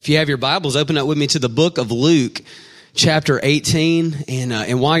If you have your Bibles, open up with me to the book of Luke, chapter 18.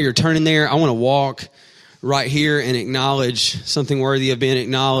 And while you're turning there, I want to walk right here and acknowledge something worthy of being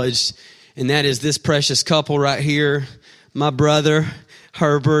acknowledged. And that is this precious couple right here, my brother,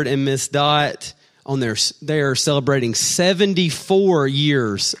 Herbert and Miss Dot. They are celebrating 74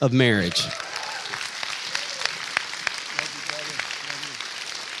 years of marriage.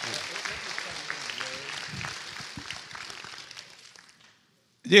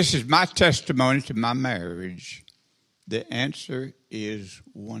 This is my testimony to my marriage. The answer is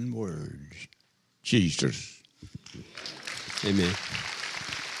one word: Jesus. Amen.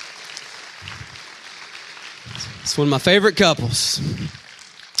 It's one of my favorite couples.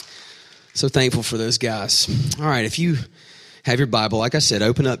 So thankful for those guys. All right, if you have your Bible, like I said,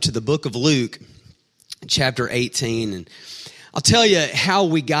 open up to the book of Luke, chapter 18. And I'll tell you how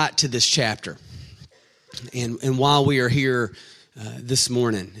we got to this chapter and why we are here this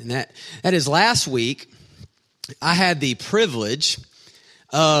morning. And that is last week, I had the privilege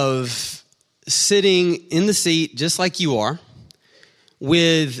of sitting in the seat just like you are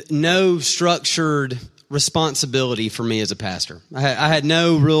with no structured responsibility for me as a pastor. I had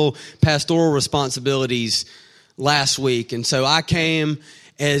no real pastoral responsibilities last week. And so I came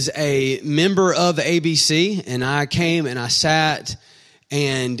as a member of ABC, and I came and I sat,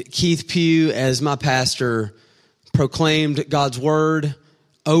 and Keith Pugh, as my pastor, proclaimed God's word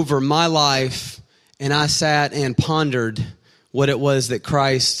over my life, and I sat and pondered what it was that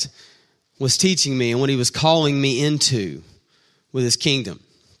Christ was teaching me and what he was calling me into with his kingdom.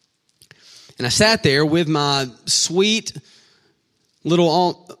 And I sat there with my sweet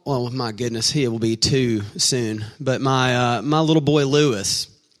little, well, my goodness, he will be 2 soon, but my little boy Lewis,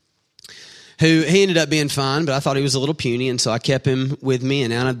 who he ended up being fine, but I thought he was a little puny, and so I kept him with me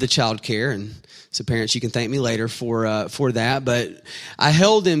and out of the child care. And so parents, you can thank me later for that. But I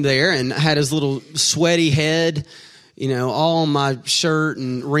held him there and had his little sweaty head, all on my shirt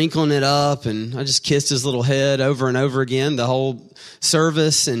and wrinkling it up. And I just kissed his little head over and over again the whole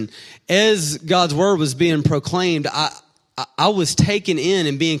service. And as God's word was being proclaimed, I was taken in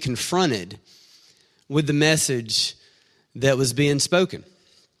and being confronted with the message that was being spoken.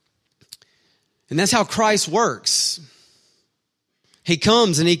 And that's how Christ works. He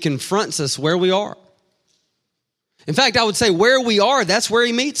comes and he confronts us where we are. In fact, I would say where we are, that's where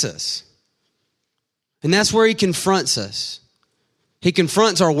he meets us. And that's where he confronts us. He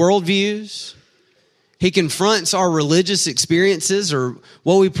confronts our worldviews. He confronts our religious experiences or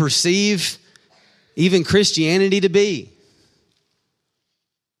what we perceive even Christianity to be.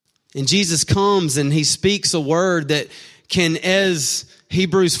 And Jesus comes and he speaks a word that can, as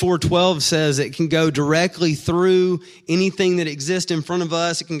Hebrews 4:12 says, it can go directly through anything that exists in front of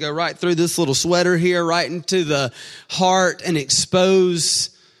us. It can go right through this little sweater here, right into the heart and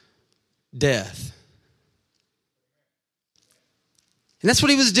expose death. And that's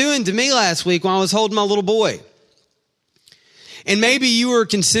what he was doing to me last week when I was holding my little boy. And maybe you were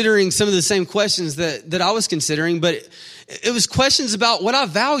considering some of the same questions that I was considering, but it was questions about what I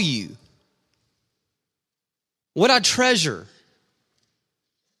value, what I treasure.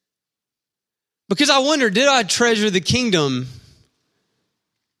 Because I wonder, did I treasure the kingdom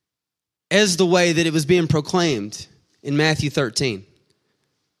as the way that it was being proclaimed in Matthew 13?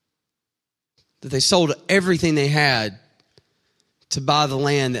 That they sold everything they had to buy the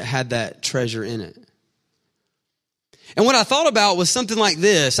land that had that treasure in it. And what I thought about was something like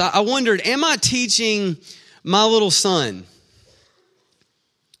this. I wondered, am I teaching my little son?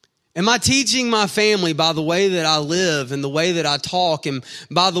 Am I teaching my family by the way that I live and the way that I talk and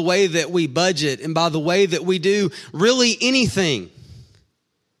by the way that we budget and by the way that we do really anything?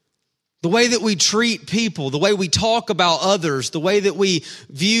 The way that we treat people, the way we talk about others, the way that we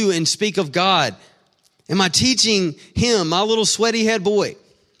view and speak of God. Am I teaching him, my little sweaty head boy?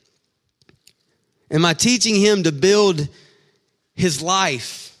 Am I teaching him to build his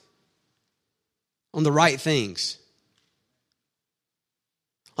life on the right things?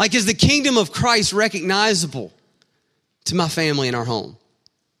 Like, is the kingdom of Christ recognizable to my family and our home?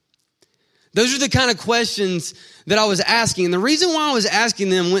 Those are the kind of questions that I was asking. And the reason why I was asking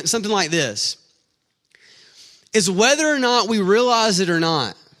them went something like this. Is whether or not we realize it or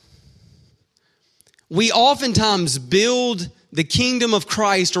not, we oftentimes build the kingdom of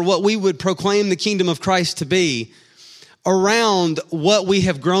Christ, or what we would proclaim the kingdom of Christ to be, around what we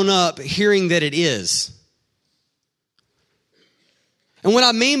have grown up hearing that it is. And what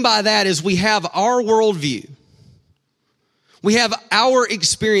I mean by that is we have our worldview. We have our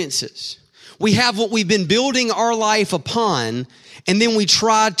experiences. We have what we've been building our life upon, and then we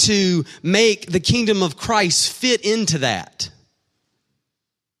try to make the kingdom of Christ fit into that.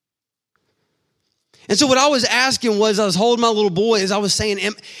 And so what I was asking was, I was holding my little boy as I was saying,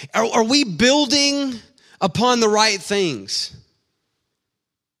 are we building upon the right things?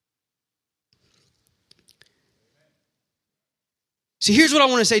 So here's what I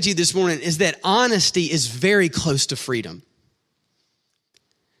want to say to you this morning, is that honesty is very close to freedom.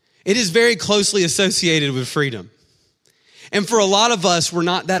 It is very closely associated with freedom. And for a lot of us, we're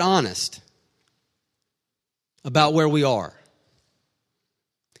not that honest about where we are.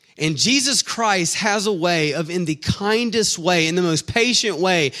 And Jesus Christ has a way of, in the kindest way, in the most patient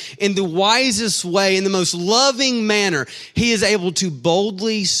way, in the wisest way, in the most loving manner, he is able to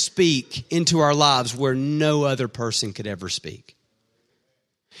boldly speak into our lives where no other person could ever speak.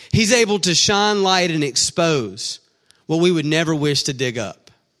 He's able to shine light and expose what we would never wish to dig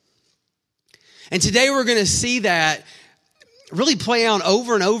up. And today we're going to see that really play out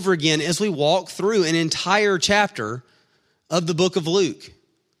over and over again as we walk through an entire chapter of the book of Luke.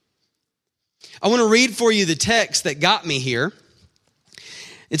 I want to read for you the text that got me here.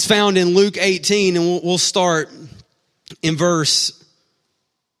 It's found in Luke 18, and we'll start in verse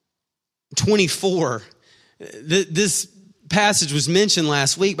 24. This passage was mentioned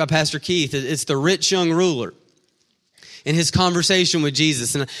last week by Pastor Keith. It's the rich young ruler and his conversation with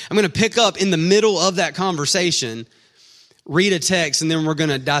Jesus. And I'm going to pick up in the middle of that conversation, read a text, and then we're going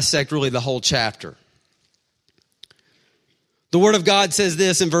to dissect really the whole chapter. The Word of God says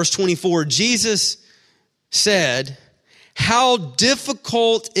this in verse 24. Jesus said, "How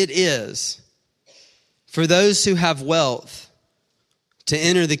difficult it is for those who have wealth to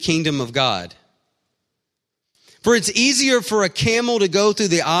enter the kingdom of God. For it's easier for a camel to go through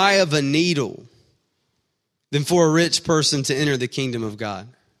the eye of a needle than for a rich person to enter the kingdom of God."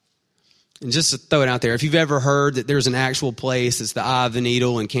 And just to throw it out there, if you've ever heard that there's an actual place that's the eye of the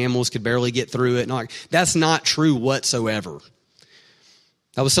needle and camels could barely get through it, that's not true whatsoever.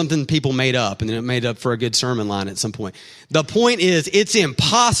 That was something people made up, and then it made up for a good sermon line at some point. The point is, it's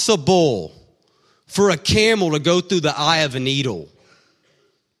impossible for a camel to go through the eye of a needle.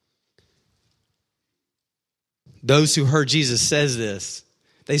 Those who heard Jesus says this,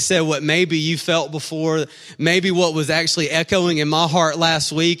 they said what maybe you felt before, maybe what was actually echoing in my heart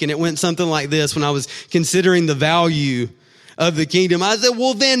last week, and it went something like this when I was considering the value of the kingdom. I said,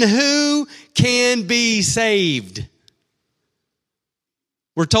 well, then who can be saved?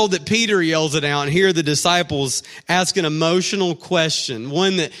 We're told that Peter yells it out, and here the disciples ask an emotional question,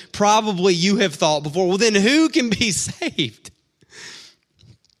 one that probably you have thought before. Well, then who can be saved?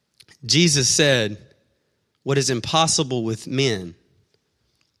 Jesus said, what is impossible with men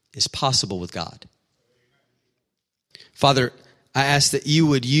is possible with God. Father, I ask that you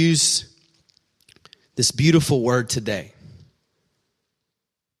would use this beautiful word today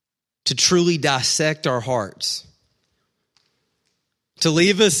to truly dissect our hearts, to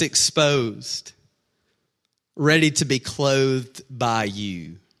leave us exposed, ready to be clothed by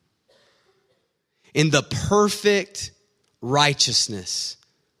you in the perfect righteousness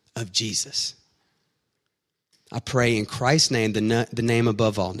of Jesus. I pray in Christ's name, the name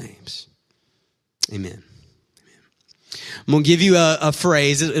above all names. Amen. I'm going to give you a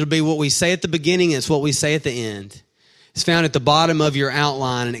phrase. It'll be what we say at the beginning. It's what we say at the end. It's found at the bottom of your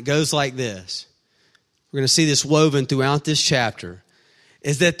outline, and it goes like this. We're going to see this woven throughout this chapter.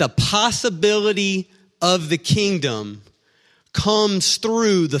 Is that the possibility of the kingdom comes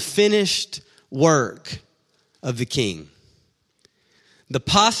through the finished work of the King. The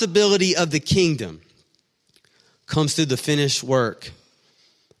possibility of the kingdom comes through the finished work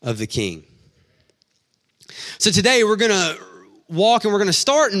of the King. So today we're going to walk, and we're going to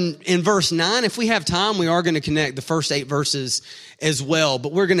start in verse 9. If we have time, we are going to connect the first 8 verses as well.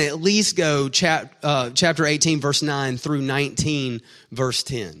 But we're going to at least go chapter 18, verse 9 through 19, verse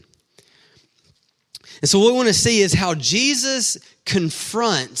 10. And so what we want to see is how Jesus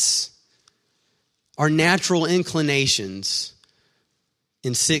confronts our natural inclinations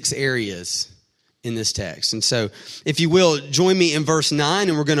in 6 areas in this text. And so if you will, join me in verse 9,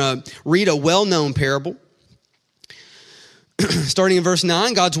 and we're going to read a well-known parable. Starting in verse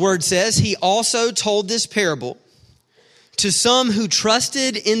 9, God's word says, "He also told this parable to some who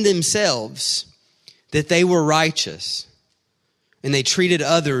trusted in themselves that they were righteous, and they treated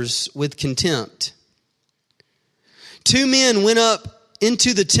others with contempt. 2 men went up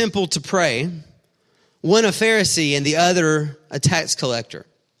into the temple to pray, one a Pharisee and the other a tax collector.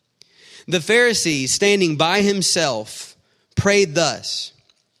 The Pharisee, standing by himself, prayed thus,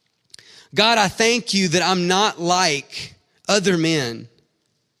 'God, I thank you that I'm not like other men,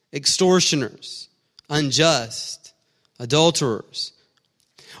 extortioners, unjust, adulterers,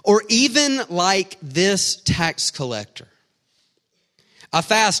 or even like this tax collector. I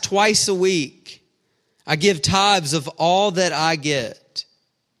fast twice a week I give tithes of all that I get.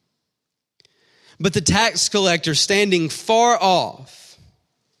 But the tax collector, standing far off,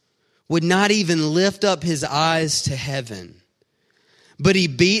 would not even lift up his eyes to heaven. But he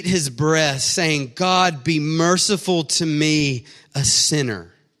beat his breast, saying, God, be merciful to me, a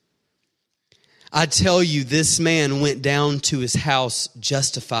sinner. I tell you, this man went down to his house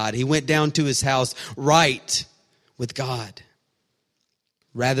justified. He went down to his house right with God,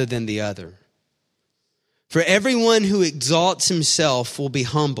 rather than the other. For everyone who exalts himself will be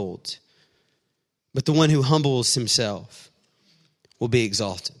humbled, but the one who humbles himself will be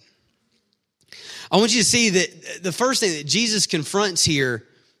exalted. I want you to see that the first thing that Jesus confronts here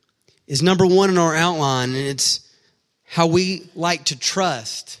is number one in our outline, and it's how we like to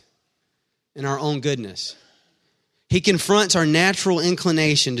trust in our own goodness. He confronts our natural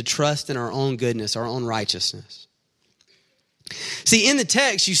inclination to trust in our own goodness, our own righteousness. See, in the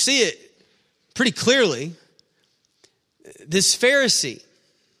text, you see it pretty clearly. This Pharisee,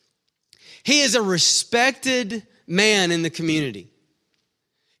 he is a respected man in the community.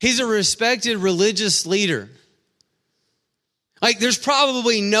 He's a respected religious leader. Like, there's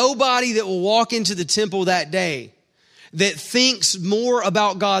probably nobody that will walk into the temple that day that thinks more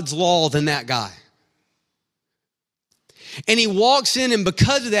about God's law than that guy. And he walks in, and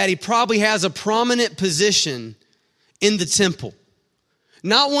because of that, he probably has a prominent position in the temple.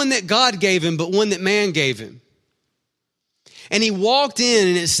 Not one that God gave him, but one that man gave him. And he walked in,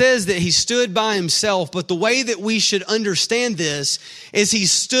 and it says that he stood by himself. But the way that we should understand this is he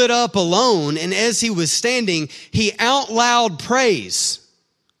stood up alone, and as he was standing, he out loud prays.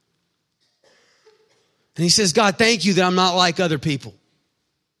 And he says, God, thank you that I'm not like other people.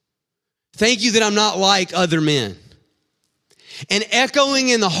 Thank you that I'm not like other men. And echoing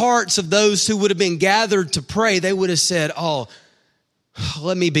in the hearts of those who would have been gathered to pray, they would have said, oh,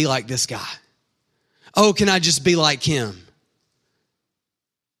 let me be like this guy. Oh, can I just be like him?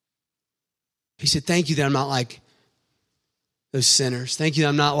 He said, thank you that I'm not like those sinners. Thank you that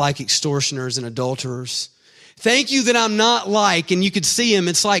I'm not like extortioners and adulterers. Thank you that I'm not like, and you could see him,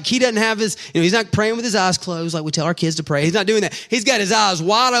 it's like he doesn't have his, he's not praying with his eyes closed like we tell our kids to pray. He's not doing that. He's got his eyes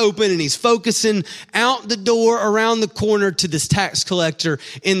wide open, and he's focusing out the door around the corner to this tax collector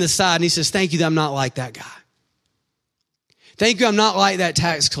in the side. And he says, thank you that I'm not like that guy. Thank you I'm not like that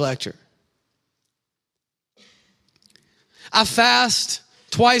tax collector. I fast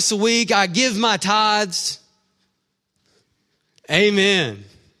twice a week. I give my tithes. Amen.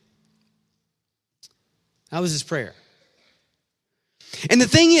 That was his prayer. And the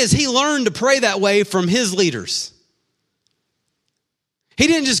thing is, he learned to pray that way from his leaders. He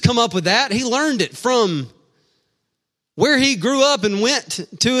didn't just come up with that. He learned it from where he grew up and went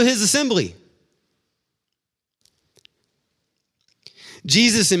to his assembly.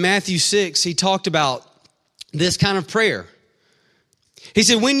 Jesus in Matthew 6, he talked about this kind of prayer. He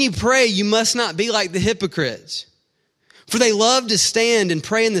said, when you pray, you must not be like the hypocrites, for they love to stand and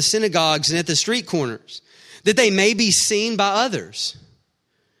pray in the synagogues and at the street corners, that they may be seen by others.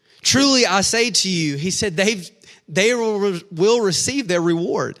 Truly, I say to you, he said, they will receive their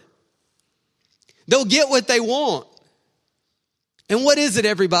reward. They'll get what they want. And what is it,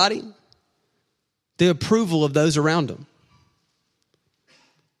 everybody? The approval of those around them.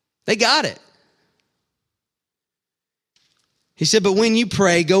 They got it. He said, but when you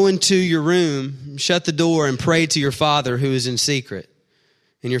pray, go into your room, shut the door, and pray to your Father who is in secret.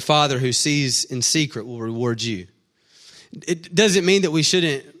 And your Father who sees in secret will reward you. It doesn't mean that we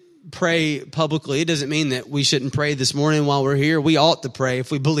shouldn't pray publicly. It doesn't mean that we shouldn't pray this morning while we're here. We ought to pray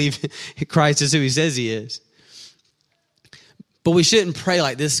if we believe Christ is who he says he is. But we shouldn't pray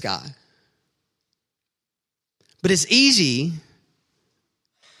like this guy. But it's easy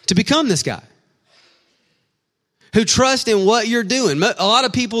to become this guy who trust in what you're doing. A lot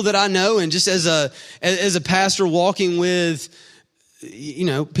of people that I know, and just as a pastor walking with,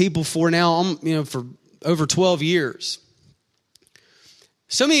 people for over 12 years.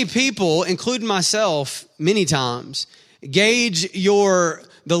 So many people, including myself, many times, gauge the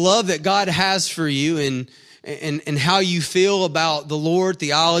love that God has for you and how you feel about the Lord,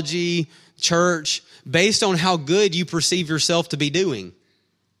 theology, church, based on how good you perceive yourself to be doing.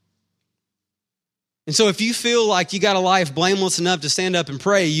 And so if you feel like you got a life blameless enough to stand up and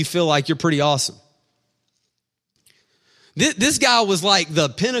pray, you feel like you're pretty awesome. This guy was like the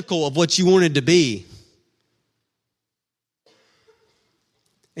pinnacle of what you wanted to be.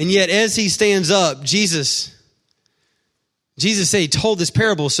 And yet as he stands up, Jesus said he told this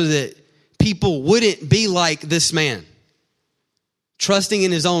parable so that people wouldn't be like this man, trusting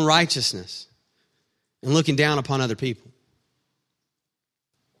in his own righteousness and looking down upon other people.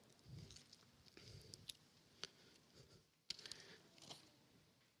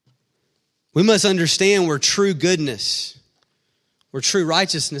 We must understand where true goodness, where true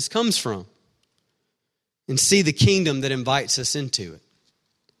righteousness comes from, and see the kingdom that invites us into it.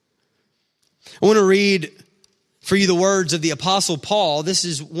 I want to read for you the words of the Apostle Paul. This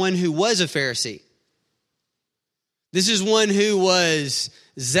is one who was a Pharisee. This is one who was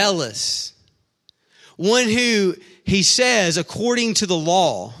zealous. One who, he says, according to the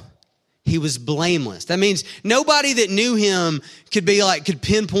law, he was blameless. That means nobody that knew him could could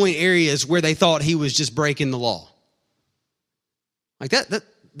pinpoint areas where they thought he was just breaking the law. Like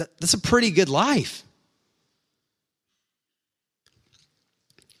that's a pretty good life.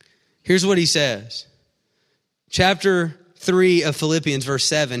 Here's what he says. Chapter 3 of Philippians, verse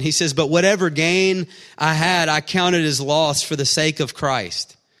 7. He says, "But whatever gain I had, I counted as loss for the sake of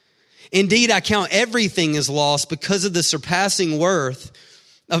Christ. Indeed, I count everything as loss because of the surpassing worth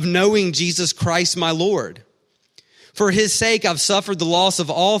of knowing Jesus Christ my Lord. For his sake I've suffered the loss of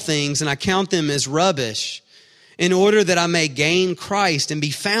all things, and I count them as rubbish, in order that I may gain Christ and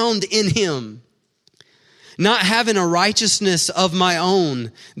be found in him, not having a righteousness of my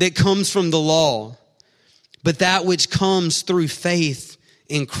own that comes from the law, but that which comes through faith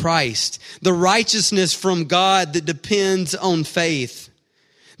in Christ, the righteousness from God that depends on faith,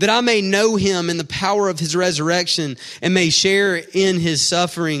 that I may know him in the power of his resurrection and may share in his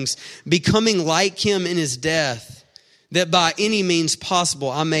sufferings, becoming like him in his death, that by any means possible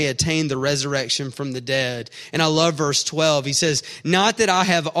I may attain the resurrection from the dead." And I love verse 12. He says, "Not that I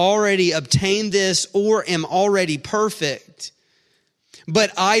have already obtained this or am already perfect,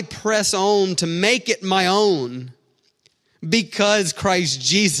 but I press on to make it my own, because Christ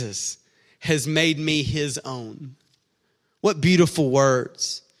Jesus has made me his own." What beautiful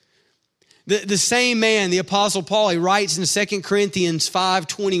words. The same man, the Apostle Paul, he writes in 2 Corinthians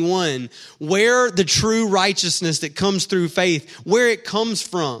 5:21, where the true righteousness that comes through faith, where it comes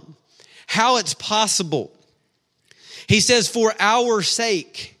from, how it's possible. He says, "For our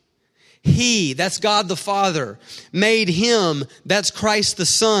sake, he," that's God the Father, "made him," that's Christ the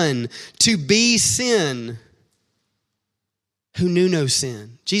Son, "to be sin, who knew no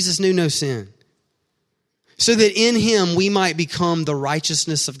sin." Jesus knew no sin. "So that in him we might become the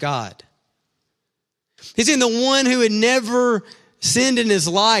righteousness of God." He's in the one who had never sinned in his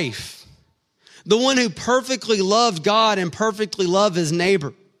life, the one who perfectly loved God and perfectly loved his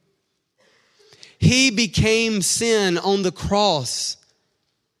neighbor. He became sin on the cross,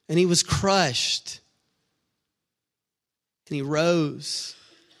 and he was crushed, and he rose,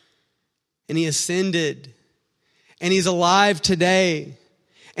 and he ascended, and he's alive today.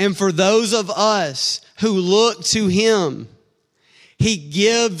 And for those of us who look to him, he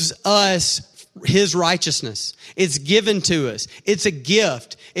gives us his righteousness. It's given to us. It's a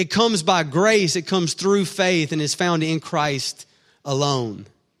gift. It comes by grace. It comes through faith and is found in Christ alone.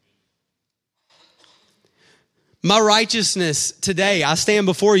 My righteousness today, I stand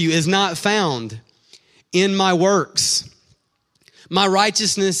before you, is not found in my works. My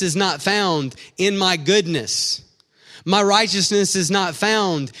righteousness is not found in my goodness. My righteousness is not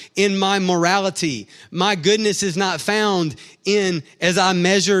found in my morality. My goodness is not found in, as I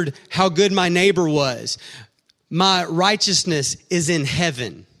measured how good my neighbor was. My righteousness is in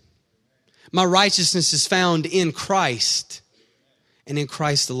heaven. My righteousness is found in Christ and in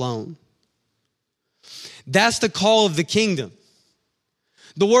Christ alone. That's the call of the kingdom.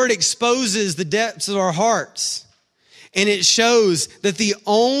 The word exposes the depths of our hearts, and it shows that the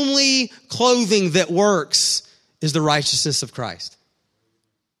only clothing that works is the righteousness of Christ.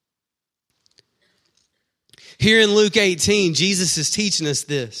 Here in Luke 18, Jesus is teaching us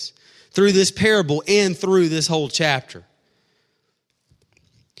this through this parable and through this whole chapter.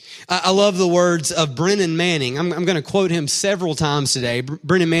 I love the words of Brennan Manning. I'm going to quote him several times today.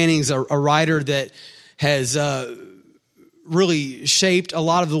 Brennan Manning's a writer that has really shaped a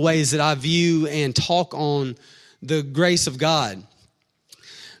lot of the ways that I view and talk on the grace of God.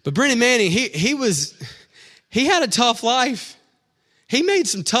 But Brennan Manning, he had a tough life. He made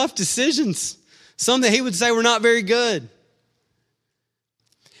some tough decisions, some that he would say were not very good.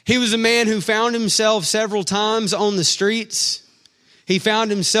 He was a man who found himself several times on the streets. He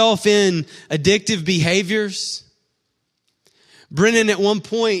found himself in addictive behaviors. Brennan at one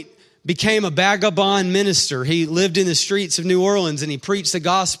point became a vagabond minister. He lived in the streets of New Orleans and he preached the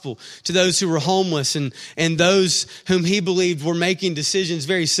gospel to those who were homeless and those whom he believed were making decisions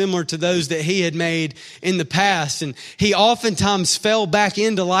very similar to those that he had made in the past. And he oftentimes fell back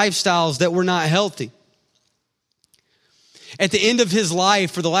into lifestyles that were not healthy. At the end of his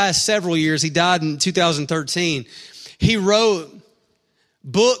life, for the last several years, he died in 2013, he wrote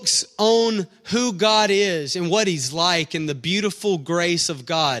books on who God is and what he's like and the beautiful grace of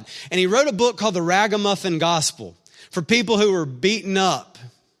God. And he wrote a book called The Ragamuffin Gospel for people who are beaten up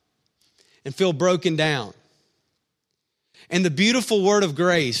and feel broken down. And the beautiful word of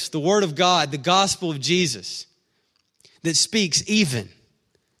grace, the word of God, the gospel of Jesus that speaks even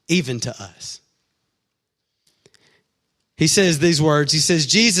to us. He says these words. He says,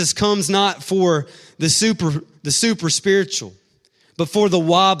 Jesus comes not for the super spiritual, but for the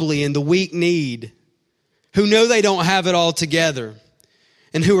wobbly and the weak-kneed, who know they don't have it all together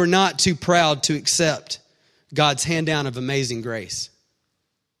and who are not too proud to accept God's hand down of amazing grace.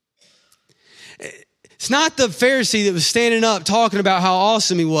 It's not the Pharisee that was standing up talking about how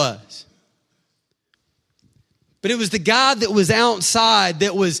awesome he was. But it was the guy that was outside,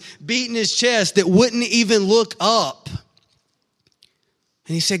 that was beating his chest, that wouldn't even look up.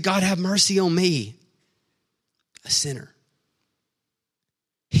 And he said, God, have mercy on me, a sinner.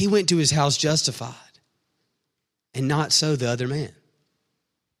 He went to his house justified, and not so the other man.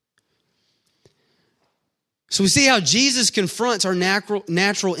 So we see how Jesus confronts our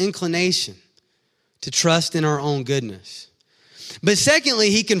natural inclination to trust in our own goodness. But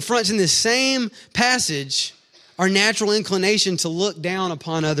secondly, he confronts in this same passage our natural inclination to look down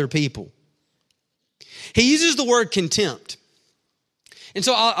upon other people. He uses the word contempt. And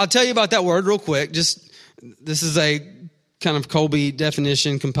so I'll tell you about that word real quick. This is a kind of Colby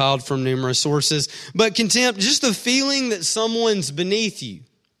definition compiled from numerous sources. But contempt, just the feeling that someone's beneath you,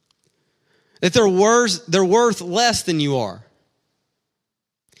 that they're worth less than you are.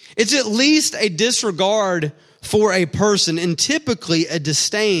 It's at least a disregard for a person and typically a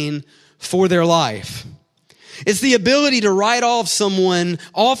disdain for their life. It's the ability to write off someone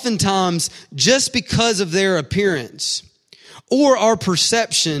oftentimes just because of their appearance or our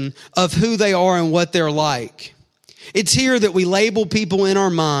perception of who they are and what they're like. It's here that we label people in our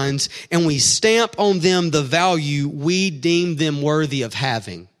minds and we stamp on them the value we deem them worthy of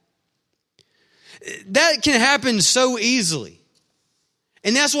having. That can happen so easily.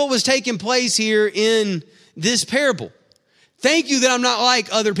 And that's what was taking place here in this parable. Thank you that I'm not like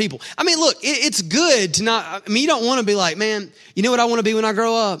other people. I mean, look, it's good to not, you don't want to be like, man, you know what I want to be when I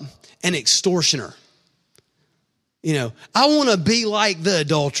grow up? An extortioner. I want to be like the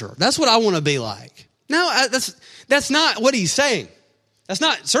adulterer. That's what I want to be like. No, that's not what he's saying. That's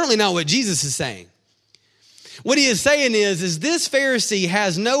certainly not what Jesus is saying. What he is saying is this Pharisee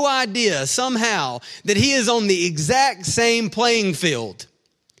has no idea somehow that he is on the exact same playing field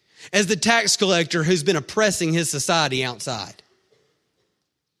as the tax collector who's been oppressing his society outside.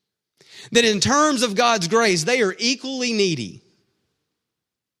 That in terms of God's grace, they are equally needy.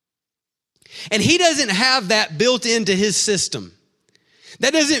 And he doesn't have that built into his system.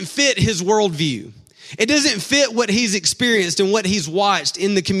 That doesn't fit his worldview. It doesn't fit what he's experienced and what he's watched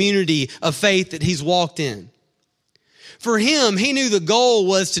in the community of faith that he's walked in. For him, he knew the goal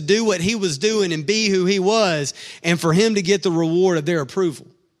was to do what he was doing and be who he was, and for him to get the reward of their approval.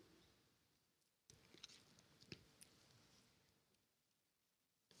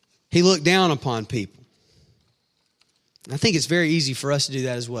 He looked down upon people. I think it's very easy for us to do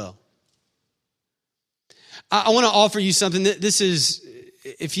that as well. I want to offer you something. This is,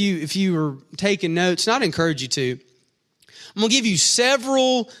 if you are taking notes, and I'd encourage you to, I'm going to give you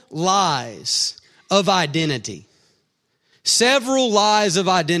several lies of identity. Several lies of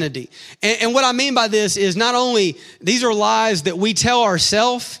identity. And what I mean by this is not only, these are lies that we tell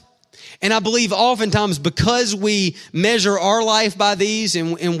ourselves, and I believe oftentimes because we measure our life by these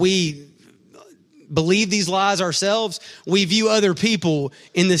and we believe these lies ourselves, we view other people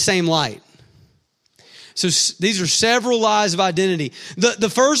in the same light. So these are several lies of identity. The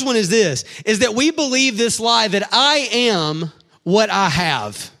first one is this, is that we believe this lie that I am what I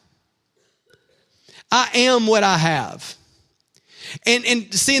have. I am what I have.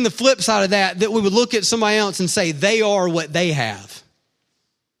 And seeing the flip side of that we would look at somebody else and say they are what they have.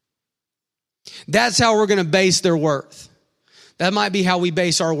 That's how we're going to base their worth. That might be how we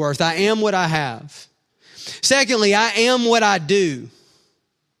base our worth. I am what I have. Secondly, I am what I do.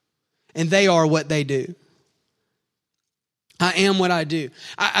 And they are what they do. I am what I do.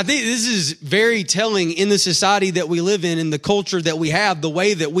 I think this is very telling in the society that we live in the culture that we have, the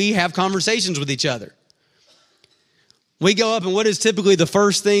way that we have conversations with each other. We go up and what is typically the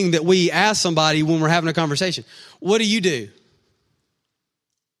first thing that we ask somebody when we're having a conversation? What do you do?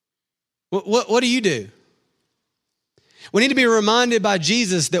 What do you do? We need to be reminded by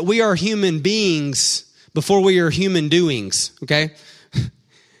Jesus that we are human beings before we are human doings, okay?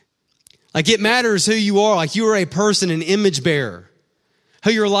 Like it matters who you are, like you are a person, an image bearer.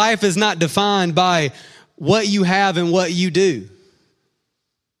 Who your life is not defined by what you have and what you do.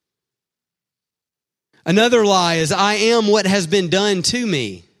 Another lie is, I am what has been done to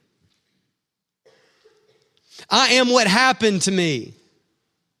me. I am what happened to me.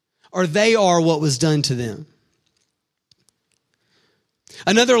 Or they are what was done to them.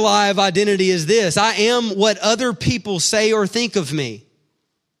 Another lie of identity is this: I am what other people say or think of me.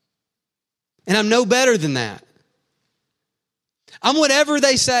 And I'm no better than that. I'm whatever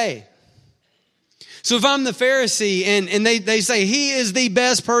they say. So if I'm the Pharisee and they say, he is the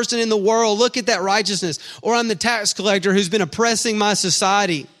best person in the world, look at that righteousness. Or I'm the tax collector who's been oppressing my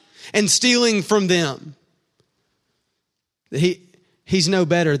society and stealing from them. He's no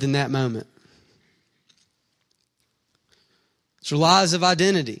better than that moment. It's lies of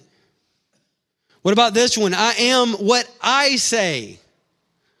identity. What about this one? I am what I say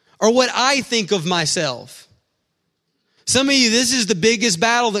or what I think of myself. Some of you, this is the biggest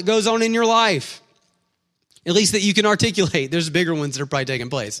battle that goes on in your life. At least that you can articulate. There's bigger ones that are probably taking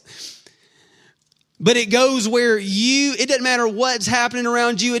place. But it goes where it doesn't matter what's happening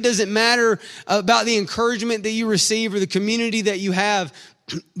around you. It doesn't matter about the encouragement that you receive or the community that you have.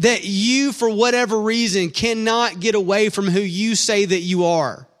 That you, for whatever reason, cannot get away from who you say that you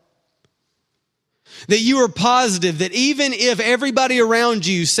are. That you are positive that even if everybody around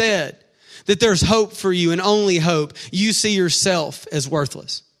you said that there's hope for you and only hope, you see yourself as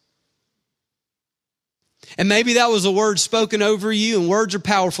worthless. And maybe that was a word spoken over you, and words are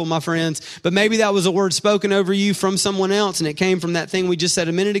powerful, my friends, but maybe that was a word spoken over you from someone else, and it came from that thing we just said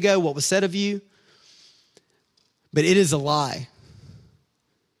a minute ago, what was said of you. But it is a lie.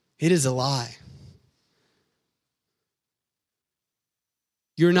 It is a lie.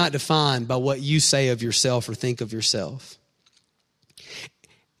 You're not defined by what you say of yourself or think of yourself.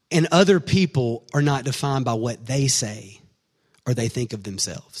 And other people are not defined by what they say or they think of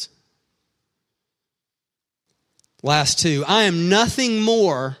themselves. Last two, I am nothing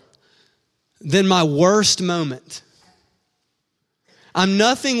more than my worst moment. I'm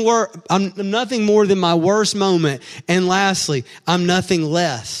nothing more than my worst moment. And lastly, I'm nothing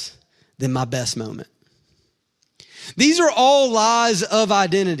less than my best moment. These are all lies of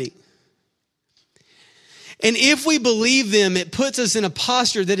identity. And if we believe them, it puts us in a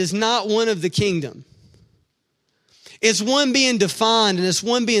posture that is not one of the kingdom. It's one being defined, and it's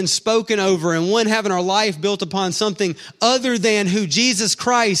one being spoken over, and one having our life built upon something other than who Jesus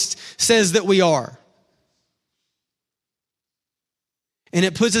Christ says that we are. And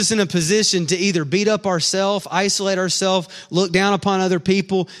it puts us in a position to either beat up ourselves, isolate ourselves, look down upon other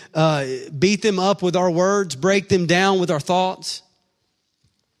people, beat them up with our words, break them down with our thoughts.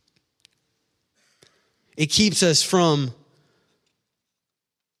 It keeps us from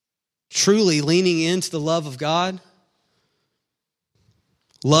truly leaning into the love of God,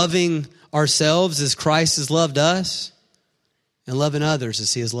 loving ourselves as Christ has loved us, and loving others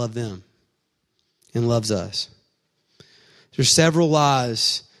as He has loved them and loves us. There's several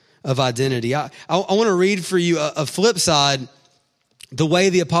lies of identity. I want to read for you a flip side, the way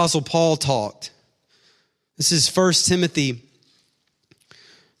the Apostle Paul talked. This is 1 Timothy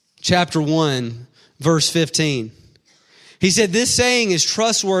chapter 1, verse 15. He said, this saying is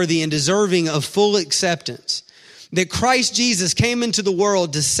trustworthy and deserving of full acceptance, that Christ Jesus came into the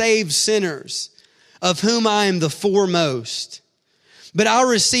world to save sinners, of whom I am the foremost. But I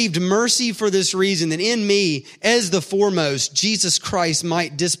received mercy for this reason, that in me, as the foremost, Jesus Christ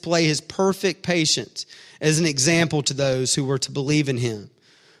might display His perfect patience as an example to those who were to believe in Him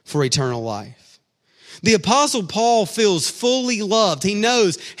for eternal life. The Apostle Paul feels fully loved. He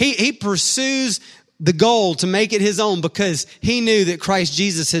knows, he pursues the goal to make it his own because he knew that Christ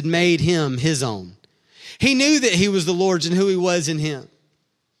Jesus had made him his own. He knew that he was the Lord's and who he was in Him.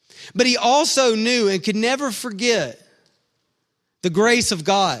 But he also knew and could never forget the grace of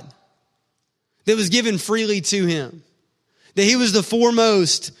God that was given freely to him, that he was the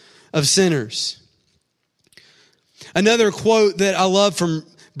foremost of sinners. Another quote that I love from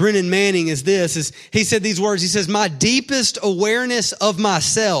Brennan Manning is this, he said these words, he says, my deepest awareness of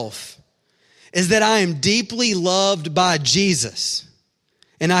myself is that I am deeply loved by Jesus,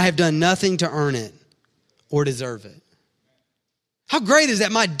 and I have done nothing to earn it or deserve it. How great is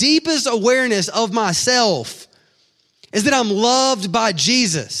that? My deepest awareness of myself is that I'm loved by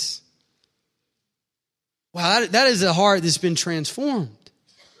Jesus. Wow, that is a heart that's been transformed.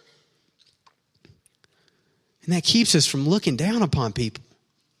 And that keeps us from looking down upon people.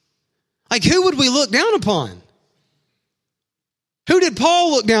 Like, who would we look down upon? Who did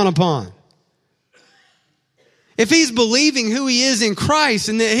Paul look down upon? If he's believing who he is in Christ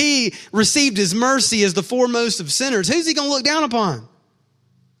and that he received his mercy as the foremost of sinners, who's he going to look down upon?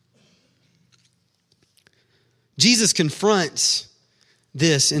 Jesus confronts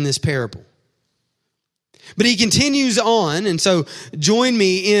this in this parable. But he continues on, and so join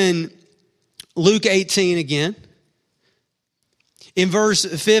me in Luke 18 again. In verse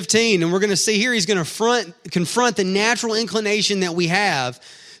 15, and we're going to see here he's going to confront the natural inclination that we have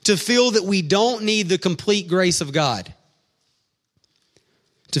to feel that we don't need the complete grace of God.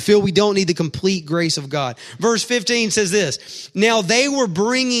 To feel we don't need the complete grace of God. Verse 15 says this, "Now they were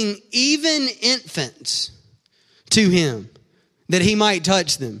bringing even infants to him, that he might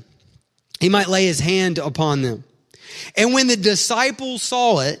touch them. He might lay his hand upon them. And when the disciples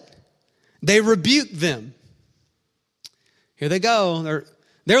saw it, they rebuked them." Here they go.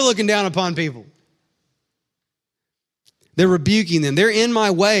 They're looking down upon people. They're rebuking them. They're in my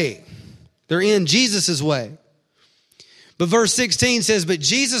way. They're in Jesus' way. But verse 16 says, "But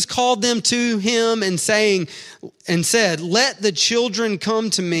Jesus called them to him and said, Let the children come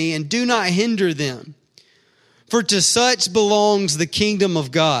to me and do not hinder them, for to such belongs the kingdom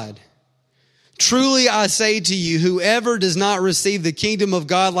of God. Truly I say to you, whoever does not receive the kingdom of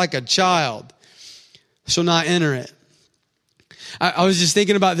God like a child shall not enter it." I was just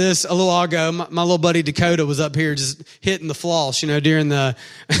thinking about this a little while ago. My little buddy Dakota was up here just hitting the floss, during the...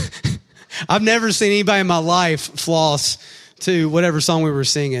 I've never seen anybody in my life floss to whatever song we were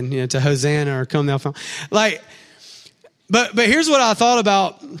singing, to Hosanna or Come Thou Fount. But here's what I thought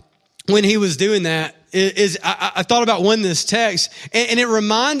about when he was doing that is I thought about this text, and it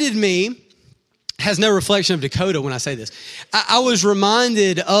reminded me, has no reflection of Dakota when I say this. I was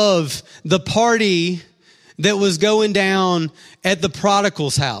reminded of the party that was going down at the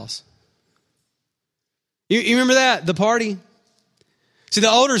prodigal's house. You remember that? The party? See,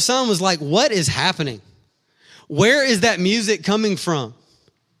 the older son was like, what is happening? Where is that music coming from?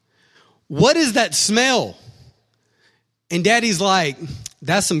 What is that smell? And daddy's like,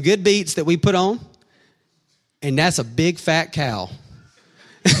 that's some good beats that we put on, and that's a big fat cow.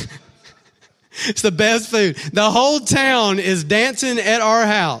 It's the best food. The whole town is dancing at our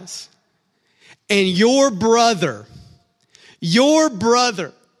house. And your brother,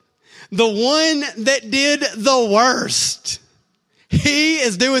 the one that did the worst, he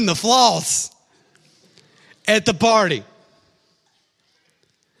is doing the floss at the party.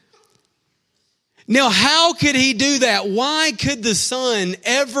 Now, how could he do that? Why could the son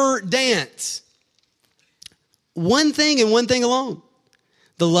ever dance? One thing and one thing alone: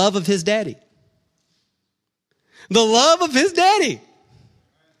 the love of his daddy. The love of his daddy.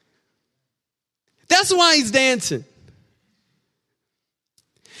 That's why he's dancing.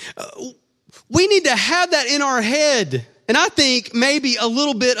 We need to have that in our head. And I think maybe a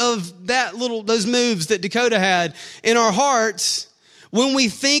little bit of those moves that Dakota had in our hearts when we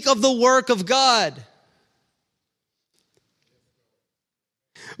think of the work of God.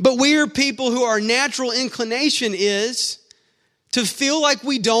 But we are people who our natural inclination is to feel like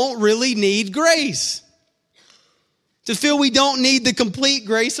we don't really need grace. To feel we don't need the complete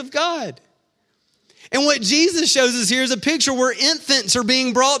grace of God. And what Jesus shows us here is a picture where infants are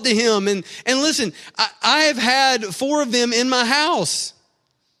being brought to him. And listen, I have had 4 of them in my house.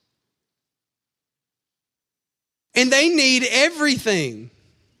 And they need everything.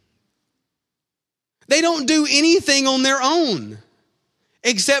 They don't do anything on their own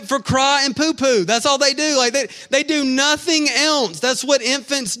except for cry and poo-poo. That's all they do. They do nothing else. That's what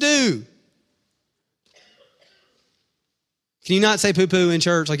infants do. Can you not say poo-poo in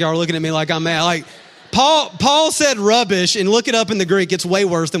church? Y'all are looking at me like I'm mad. Paul said rubbish, and look it up in the Greek. It's way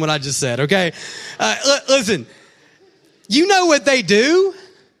worse than what I just said, okay? Listen, you know what they do,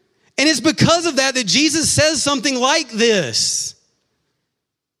 and it's because of that Jesus says something like this.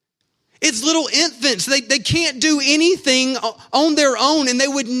 It's little infants. They can't do anything on their own, and they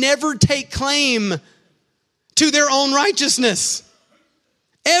would never take claim to their own righteousness,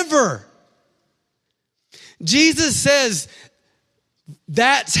 ever. Jesus says,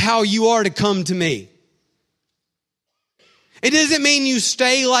 that's how you are to come to me. It doesn't mean you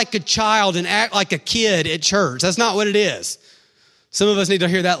stay like a child and act like a kid at church. That's not what it is. Some of us need to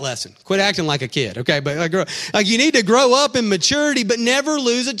hear that lesson. Quit acting like a kid, okay? But you need to grow up in maturity, but never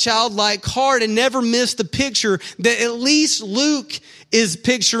lose a childlike heart and never miss the picture that at least Luke is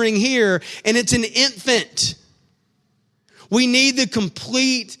picturing here, and it's an infant. We need the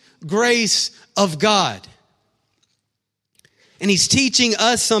complete grace of God. And he's teaching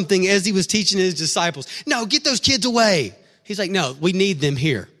us something as he was teaching his disciples. No, get those kids away. He's like, no, we need them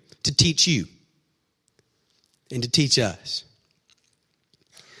here to teach you and to teach us.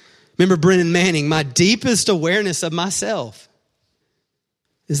 Remember Brennan Manning, my deepest awareness of myself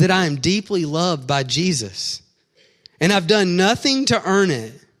is that I am deeply loved by Jesus, and I've done nothing to earn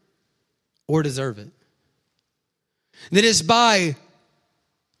it or deserve it. That it's by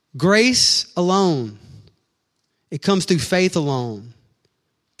grace alone, It comes through faith alone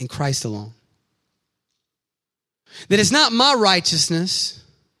in Christ alone. That it's not my righteousness,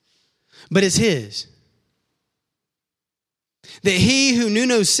 but it's his. That he who knew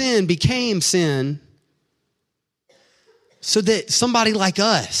no sin became sin so that somebody like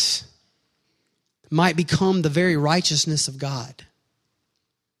us might become the very righteousness of God.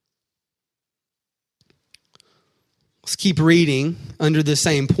 Let's keep reading under the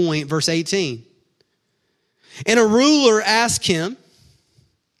same point, verse 18. And a ruler asked him,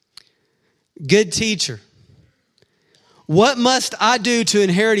 "Good teacher, what must I do to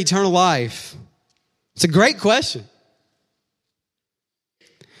inherit eternal life?" It's a great question.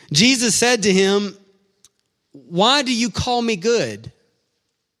 Jesus said to him, "Why do you call me good?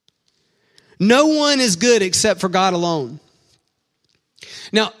 No one is good except for God alone."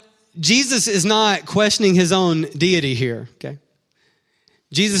 Now, Jesus is not questioning his own deity here, okay?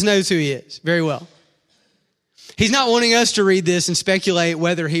 Jesus knows who he is very well. He's not wanting us to read this and speculate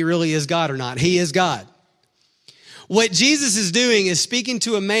whether he really is God or not. He is God. What Jesus is doing is speaking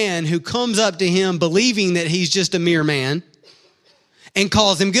to a man who comes up to him believing that he's just a mere man and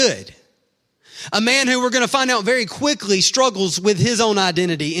calls him good. A man who we're going to find out very quickly struggles with his own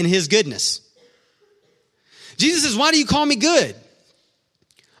identity and his goodness. Jesus says, "Why do you call me good?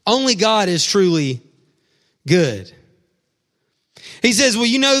 Only God is truly good." He says, "Well,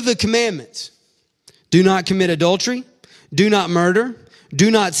 you know the commandments. Do not commit adultery. Do not murder. Do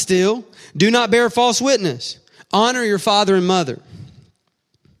not steal. Do not bear false witness. Honor your father and mother."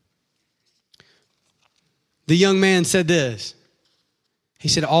 The young man said this. He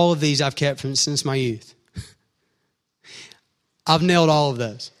said, "All of these I've kept since my youth." I've nailed all of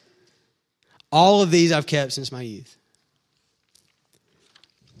those. All of these I've kept since my youth.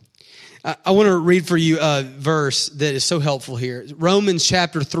 I want to read for you a verse that is so helpful here. Romans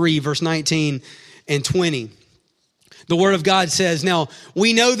chapter 3, verse 19 and 20. The Word of God says, "Now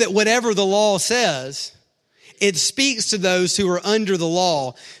we know that whatever the law says, it speaks to those who are under the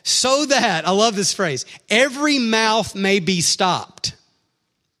law, so that," I love this phrase, "every mouth may be stopped,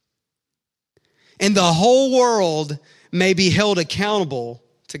 and the whole world may be held accountable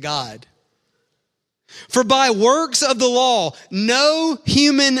to God. For by works of the law, no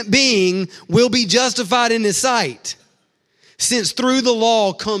human being will be justified in his sight, since through the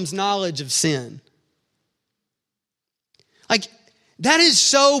law comes knowledge of sin." Like, that is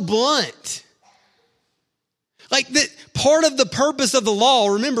so blunt. Like, that part of the purpose of the law,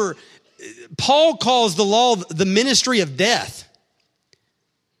 remember, Paul calls the law the ministry of death.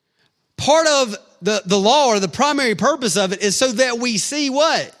 Part of the law, or the primary purpose of it, is so that we see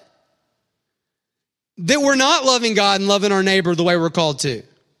what? That we're not loving God and loving our neighbor the way we're called to.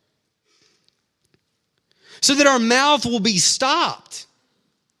 So that our mouth will be stopped.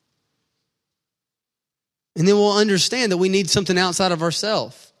 And then we'll understand that we need something outside of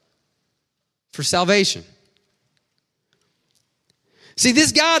ourselves for salvation. See,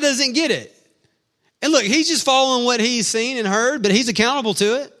 this guy doesn't get it. And look, he's just following what he's seen and heard, but he's accountable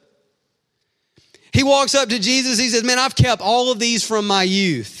to it. He walks up to Jesus. He says, "Man, I've kept all of these from my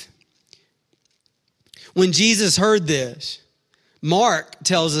youth." When Jesus heard this, Mark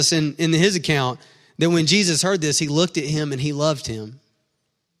tells us in his account that when Jesus heard this, he looked at him and he loved him.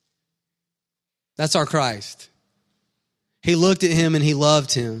 That's our Christ. He looked at him and he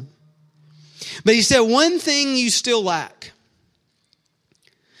loved him. But he said, "One thing you still lack.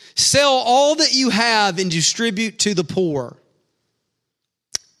 Sell all that you have and distribute to the poor,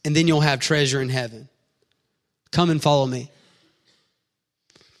 and then you'll have treasure in heaven. Come and follow me."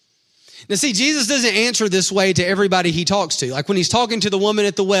 Now see, Jesus doesn't answer this way to everybody he talks to. Like when he's talking to the woman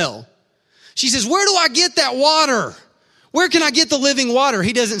at the well, she says, "Where do I get that water? Where can I get the living water?"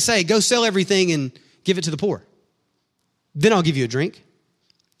 He doesn't say, "Go sell everything and give it to the poor. Then I'll give you a drink."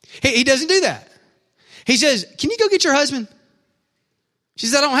 He doesn't do that. He says, "Can you go get your husband?" She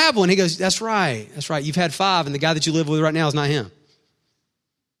says, "I don't have one." He goes, That's right. You've had 5, and the guy that you live with right now is not him."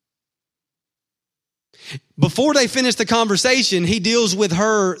 Before they finish the conversation, he deals with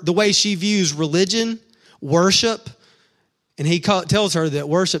her the way she views religion, worship, and he tells her that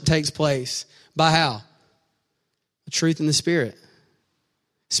worship takes place by how? The truth and the Spirit.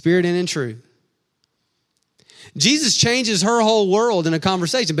 Spirit and in truth. Jesus changes her whole world in a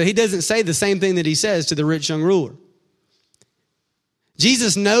conversation, but he doesn't say the same thing that he says to the rich young ruler.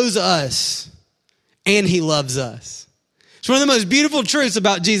 Jesus knows us and he loves us. It's one of the most beautiful truths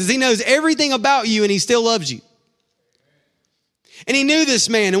about Jesus. He knows everything about you and he still loves you. And he knew this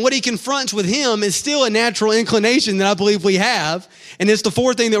man, and what he confronts with him is still a natural inclination that I believe we have. And it's the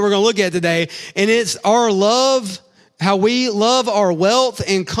fourth thing that we're going to look at today. And it's our love, how we love our wealth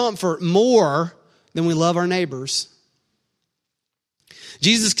and comfort more than we love our neighbors.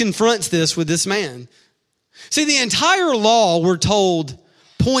 Jesus confronts this with this man. See, the entire law, we're told,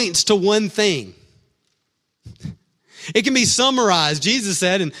 points to one thing. It can be summarized. Jesus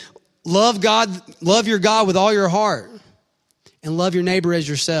said, and love your God with all your heart, and love your neighbor as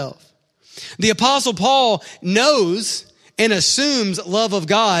yourself. The Apostle Paul knows and assumes love of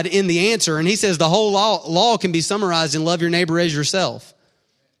God in the answer, and he says the whole law can be summarized in love your neighbor as yourself.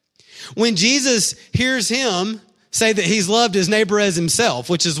 When Jesus hears him say that he's loved his neighbor as himself,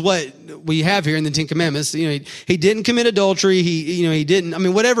 which is what we have here in the Ten Commandments. You know, he didn't commit adultery. He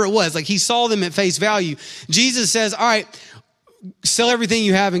didn't, whatever it was, like he saw them at face value. Jesus says, all right, sell everything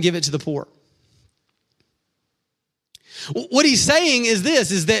you have and give it to the poor. What he's saying is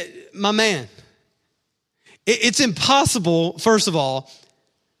this, is that, my man, it's impossible, first of all,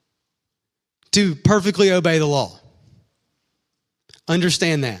 to perfectly obey the law.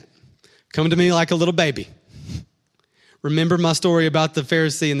 Understand that. Come to me like a little baby. Remember my story about the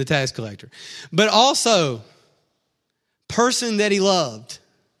Pharisee and the tax collector. But also, person that he loved,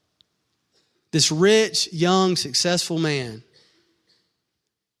 this rich, young, successful man.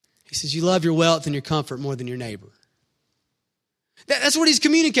 He says, you love your wealth and your comfort more than your neighbor. That's what he's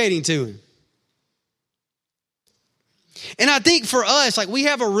communicating to him. And I think for us, like, we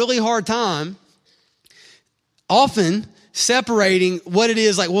have a really hard time often separating what it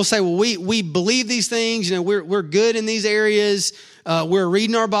is. Like, we'll say, well, we believe these things, you know, we're good in these areas. We're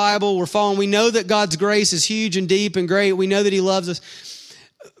reading our Bible, we're following. We know that God's grace is huge and deep and great. We know that he loves us.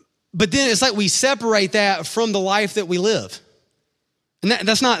 But then it's like we separate that from the life that we live. And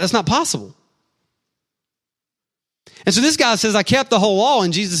that's not possible. And so this guy says, I kept the whole law,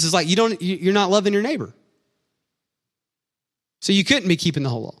 and Jesus is like, you're not loving your neighbor. So you couldn't be keeping the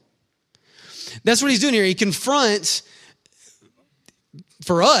whole law. That's what he's doing here. He confronts,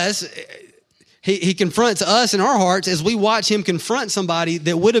 for us, he confronts us in our hearts as we watch him confront somebody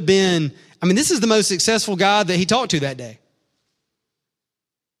that would have been, this is the most successful guy that he talked to that day.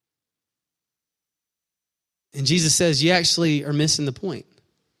 And Jesus says, you actually are missing the point.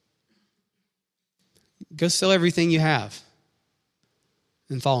 Go sell everything you have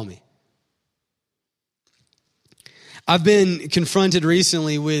and follow me. I've been confronted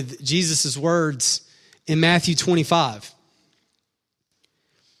recently with Jesus' words in Matthew 25.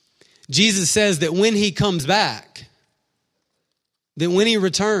 Jesus says that when he comes back, that when he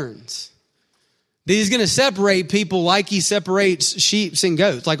returns, that he's going to separate people like he separates sheep and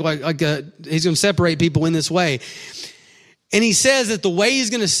goats. He's going to separate people in this way. And he says that the way he's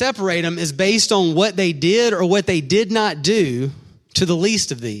going to separate them is based on what they did or what they did not do to the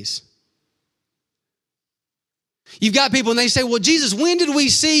least of these. You've got people and they say, well, Jesus, when did we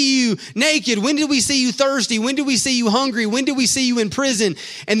see you naked? When did we see you thirsty? When did we see you hungry? When did we see you in prison?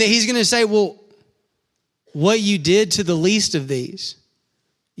 And that he's going to say, well, what you did to the least of these,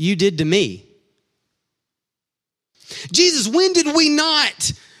 you did to me. Jesus, when did we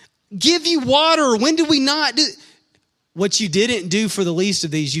not give you water? When did we not do? What you didn't do for the least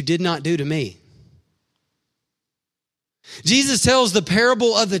of these, you did not do to me. Jesus tells the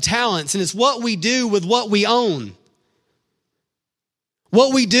parable of the talents, and it's what we do with what we own.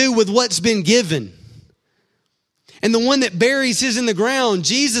 What we do with what's been given. And the one that buries his in the ground,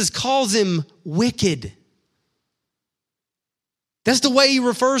 Jesus calls him wicked. That's the way he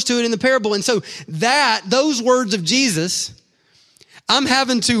refers to it in the parable. And so those words of Jesus, I'm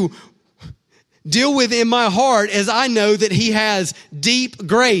having to deal with in my heart as I know that he has deep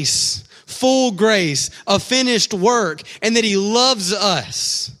grace, full grace, a finished work, and that he loves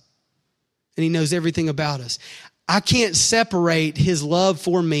us. And he knows everything about us. I can't separate his love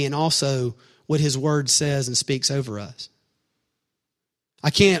for me and also what his word says and speaks over us. I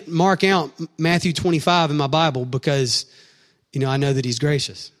can't mark out Matthew 25 in my Bible because, I know that he's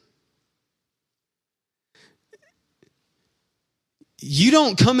gracious. You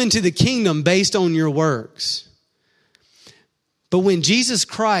don't come into the kingdom based on your works. But when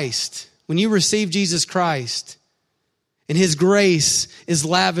you receive Jesus Christ and his grace is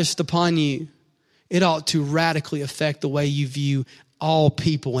lavished upon you, it ought to radically affect the way you view all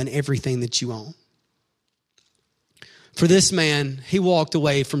people and everything that you own. For this man, he walked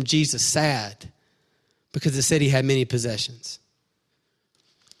away from Jesus sad because it said he had many possessions.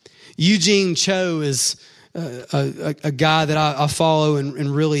 Eugene Cho is a guy that I follow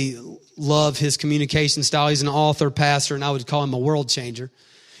and really love his communication style. He's an author, pastor, and I would call him a world changer.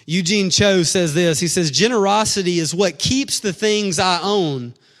 Eugene Cho says this. He says, generosity is what keeps the things I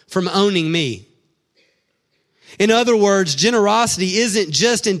own from owning me. In other words, generosity isn't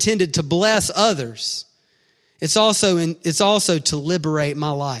just intended to bless others. It's also to liberate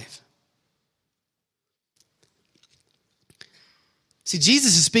my life. See,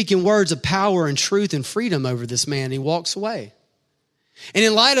 Jesus is speaking words of power and truth and freedom over this man. He walks away. And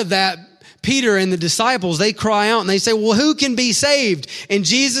in light of that, Peter and the disciples, they cry out and they say, well, who can be saved? And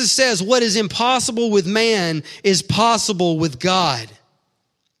Jesus says, what is impossible with man is possible with God.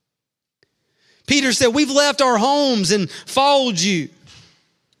 Peter said, we've left our homes and followed you.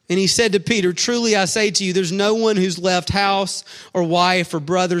 And he said to Peter, truly I say to you, there's no one who's left house or wife or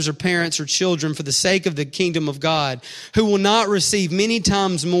brothers or parents or children for the sake of the kingdom of God who will not receive many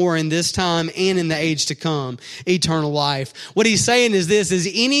times more in this time and in the age to come, eternal life. What he's saying is this, is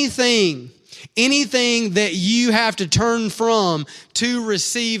anything that you have to turn from to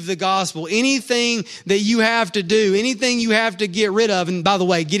receive the gospel, anything that you have to do, anything you have to get rid of, and by the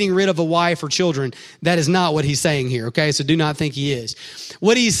way, getting rid of a wife or children, that is not what he's saying here, okay? So do not think he is.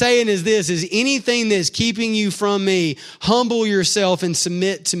 What he's saying is this, is anything that's keeping you from me, humble yourself and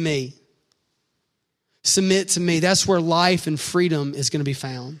submit to me. Submit to me. That's where life and freedom is going to be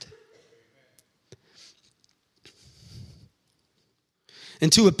found.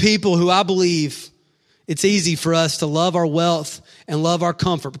 And to a people who I believe it's easy for us to love our wealth and love our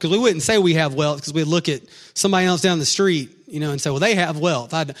comfort, because we wouldn't say we have wealth because we'd look at somebody else down the street, and say, well, they have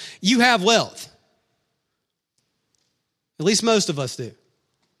wealth. You have wealth. At least most of us do.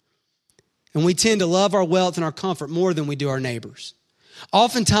 And we tend to love our wealth and our comfort more than we do our neighbors.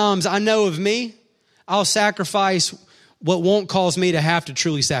 Oftentimes, I know of me, I'll sacrifice what won't cause me to have to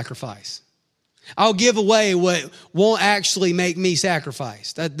truly sacrifice. I'll give away what won't actually make me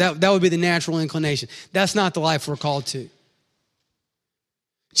sacrifice. That would be the natural inclination. That's not the life we're called to.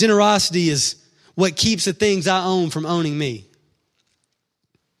 Generosity is what keeps the things I own from owning me.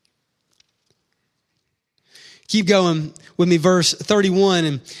 Keep going with me, verse 31.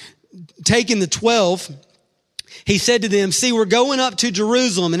 And taking the 12, he said to them, see, we're going up to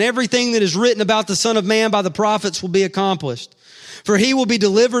Jerusalem, and everything that is written about the Son of Man by the prophets will be accomplished. For he will be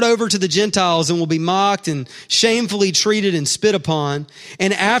delivered over to the Gentiles and will be mocked and shamefully treated and spit upon.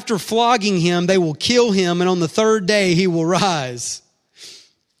 And after flogging him, they will kill him, and on the third day he will rise.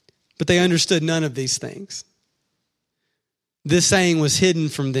 But they understood none of these things. This saying was hidden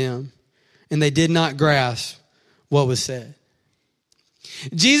from them, and they did not grasp what was said.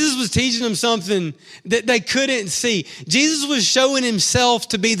 Jesus was teaching them something that they couldn't see. Jesus was showing himself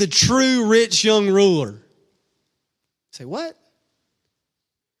to be the true rich young ruler. Say, what?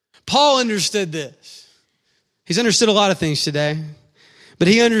 Paul understood this. He's understood a lot of things today, but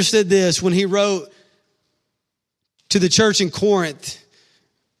he understood this when he wrote to the church in Corinth,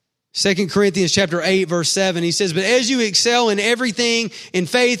 2 Corinthians chapter 8, verse 7. He says, but as you excel in everything, in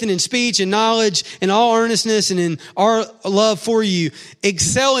faith and in speech and knowledge and all earnestness and in our love for you,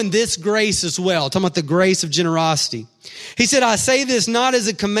 excel in this grace as well. Talking about the grace of generosity. He said, I say this not as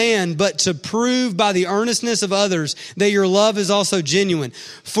a command, but to prove by the earnestness of others that your love is also genuine.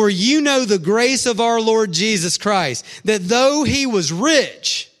 For you know the grace of our Lord Jesus Christ, that though he was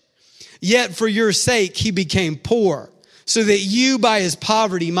rich, yet for your sake he became poor, so that you by his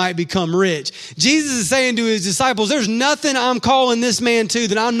poverty might become rich. Jesus is saying to his disciples, there's nothing I'm calling this man to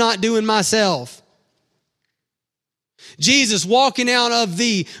that I'm not doing myself. Jesus walking out of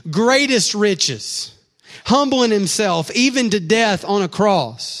the greatest riches, humbling himself even to death on a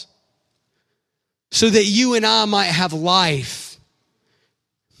cross, so that you and I might have life.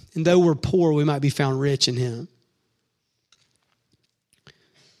 And though we're poor, we might be found rich in him.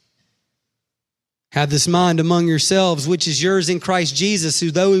 Have this mind among yourselves, which is yours in Christ Jesus,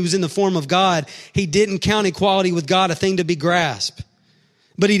 who though he was in the form of God, he didn't count equality with God a thing to be grasped.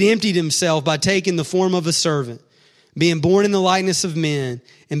 But he emptied himself by taking the form of a servant, being born in the likeness of men,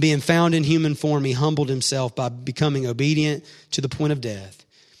 and being found in human form, he humbled himself by becoming obedient to the point of death,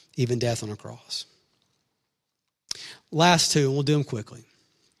 even death on a cross. Last two, and we'll do them quickly.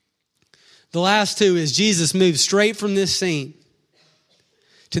 The last two is Jesus moved straight from this scene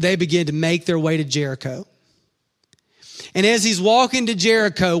till they begin to make their way to Jericho. And as he's walking to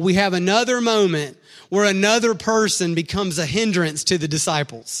Jericho, we have another moment where another person becomes a hindrance to the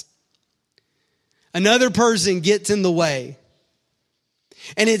disciples. Another person gets in the way.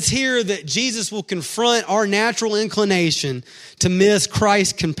 And it's here that Jesus will confront our natural inclination to miss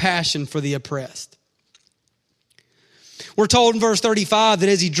Christ's compassion for the oppressed. We're told in verse 35 that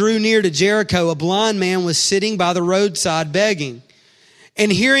as he drew near to Jericho, a blind man was sitting by the roadside begging. And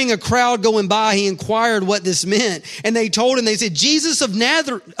hearing a crowd going by, he inquired what this meant. And they told him, they said, Jesus of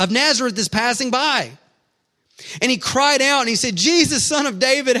Nazareth is passing by. And he cried out and he said, Jesus, Son of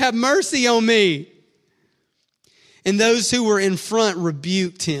David, have mercy on me. And those who were in front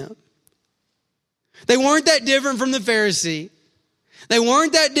rebuked him. They weren't that different from the Pharisee. They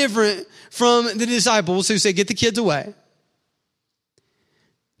weren't that different from the disciples who said, get the kids away.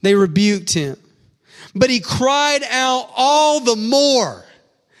 They rebuked him. But he cried out all the more,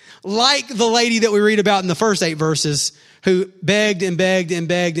 like the lady that we read about in the first 8 verses, who begged and begged and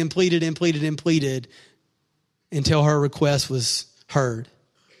begged and pleaded and pleaded and pleaded until her request was heard.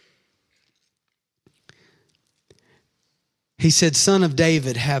 He said, "Son of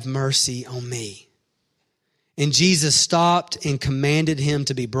David, have mercy on me." And Jesus stopped and commanded him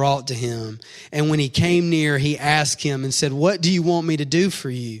to be brought to him. And when he came near, he asked him and said, "What do you want me to do for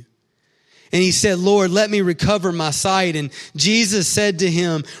you?" And he said, "Lord, let me recover my sight." And Jesus said to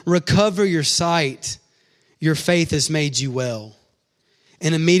him, "Recover your sight. Your faith has made you well."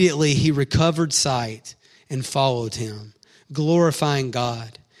 And immediately he recovered sight and followed him, glorifying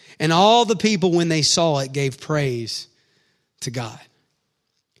God. And all the people, when they saw it, gave praise to God.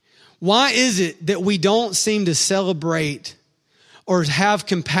 Why is it that we don't seem to celebrate or have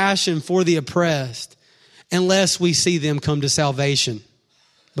compassion for the oppressed unless we see them come to salvation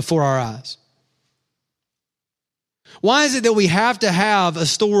before our eyes? Why is it that we have to have a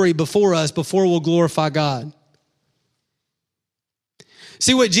story before us before we'll glorify God?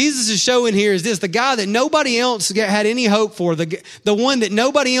 See, what Jesus is showing here is this: the guy that nobody else had any hope for, the one that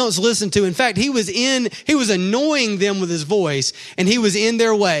nobody else listened to. In fact, he was annoying them with his voice, and he was in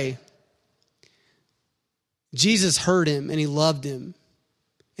their way. Jesus heard him, and he loved him,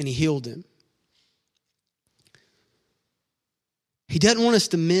 and he healed him. He doesn't want us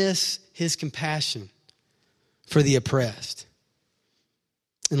to miss his compassion for the oppressed.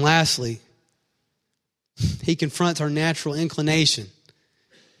 And lastly, he confronts our natural inclination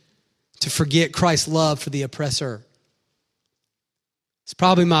to forget Christ's love for the oppressor. It's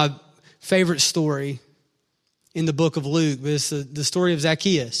probably my favorite story in the book of Luke, but it's the story of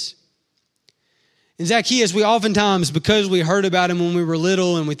Zacchaeus. And Zacchaeus, we oftentimes, because we heard about him when we were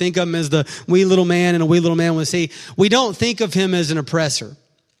little and we think of him as the wee little man and a wee little man was he, we don't think of him as an oppressor.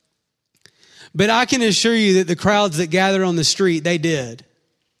 But I can assure you that the crowds that gathered on the street, they did.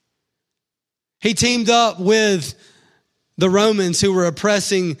 He teamed up with the Romans who were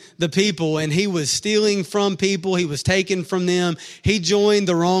oppressing the people, and he was stealing from people. He was taking from them. He joined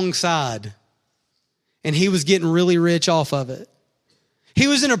the wrong side, and he was getting really rich off of it. He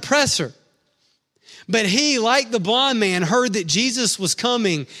was an oppressor. But he, like the blind man, heard that Jesus was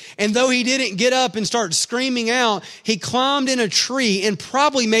coming. And though he didn't get up and start screaming out, he climbed in a tree and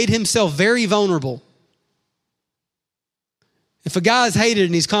probably made himself very vulnerable. If a guy's hated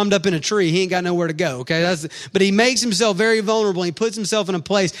and he's climbed up in a tree, he ain't got nowhere to go, okay? But he makes himself very vulnerable. He puts himself in a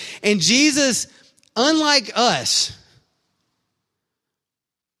place. And Jesus, unlike us,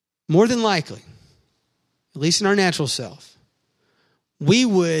 more than likely, at least in our natural self, we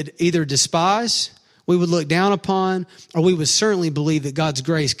would either despise, we would look down upon, or we would certainly believe that God's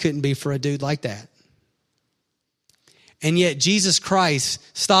grace couldn't be for a dude like that. And yet Jesus Christ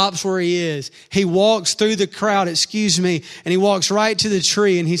stops where he is. He walks through the crowd, and he walks right to the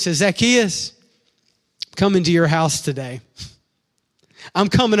tree and he says, "Zacchaeus, I'm coming to your house today. I'm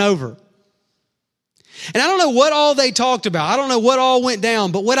coming over." And I don't know what all they talked about. I don't know what all went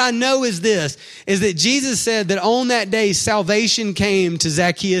down, but what I know is this, is that Jesus said that on that day, salvation came to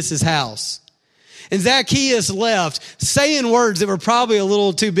Zacchaeus' house. And Zacchaeus left saying words that were probably a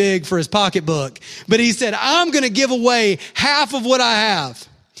little too big for his pocketbook. But he said, "I'm going to give away half of what I have.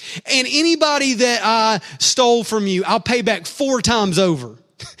 And anybody that I stole from you, I'll pay back 4 times over."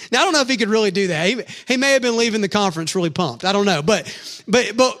 Now, I don't know if he could really do that. He may have been leaving the conference really pumped. I don't know. But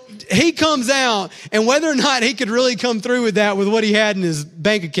he comes out, and whether or not he could really come through with that with what he had in his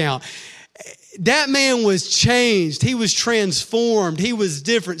bank account, that man was changed. He was transformed. He was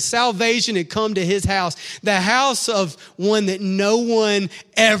different. Salvation had come to his house, the house of one that no one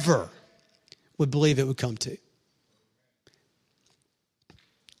ever would believe it would come to.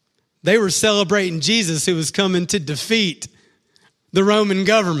 They were celebrating Jesus, who was coming to defeat the Roman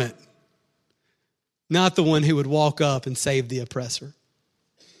government, not the one who would walk up and save the oppressor.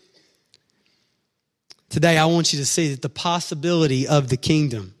 Today, I want you to see that the possibility of the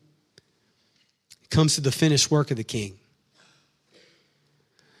kingdom comes to the finished work of the King.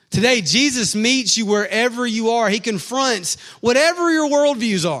 Today, Jesus meets you wherever you are. He confronts whatever your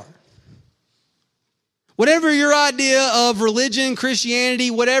worldviews are. Whatever your idea of religion,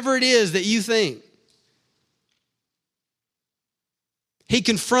 Christianity, whatever it is that you think. He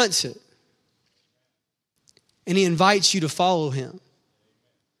confronts it. And he invites you to follow him,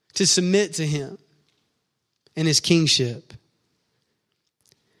 to submit to him and his kingship.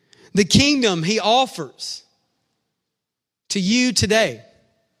 The kingdom he offers to you today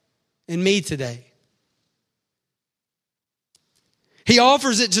and me today. He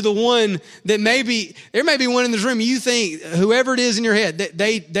offers it to the one that there may be one in this room, you think, whoever it is in your head,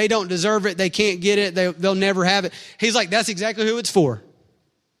 they don't deserve it, they can't get it, they'll never have it. He's like, that's exactly who it's for.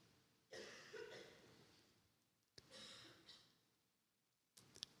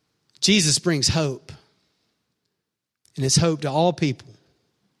 Jesus brings hope. And it's hope to all people.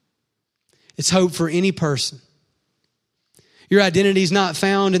 It's hope for any person. Your identity is not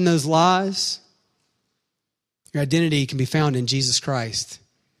found in those lies. Your identity can be found in Jesus Christ,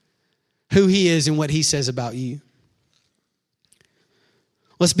 who He is and what He says about you.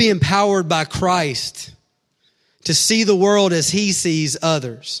 Let's be empowered by Christ to see the world as He sees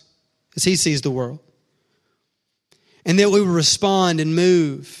others, as He sees the world. And that we will respond and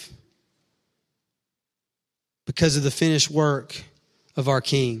move because of the finished work of our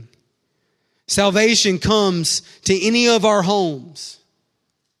King. Salvation comes to any of our homes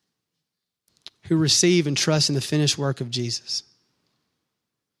who receive and trust in the finished work of Jesus.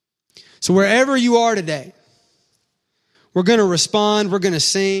 So wherever you are today, we're going to respond, we're going to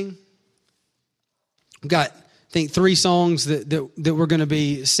sing. We've got, I think, 3 songs that we're going to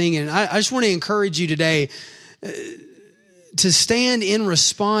be singing. I just want to encourage you today to stand in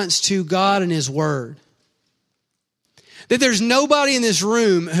response to God and His Word. That there's nobody in this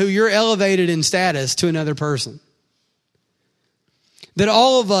room who you're elevated in status to another person. That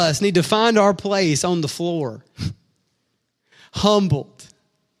all of us need to find our place on the floor, humbled,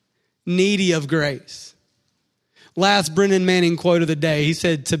 needy of grace. Last Brennan Manning quote of the day, he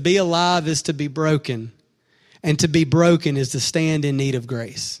said, "To be alive is to be broken, and to be broken is to stand in need of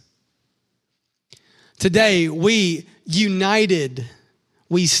grace." Today, we united,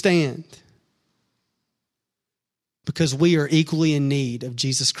 we stand because we are equally in need of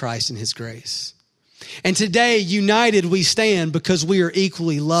Jesus Christ and His grace. And today, united, we stand because we are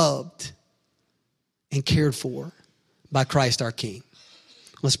equally loved and cared for by Christ our King.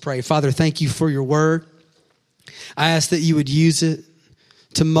 Let's pray. Father, thank you for your word. I ask that you would use it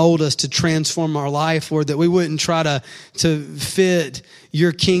to mold us, to transform our life, Lord, that we wouldn't try to fit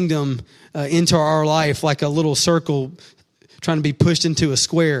your kingdom into our life like a little circle trying to be pushed into a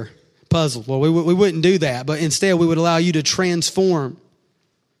square puzzle. Lord, we wouldn't do that, but instead we would allow you to transform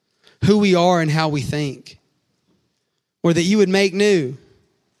who we are and how we think, or that you would make new.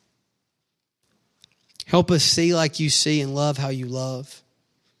 Help us see like you see and love how you love.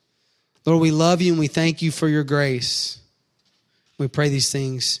 Lord, we love you and we thank you for your grace. We pray these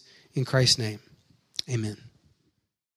things in Christ's name. Amen.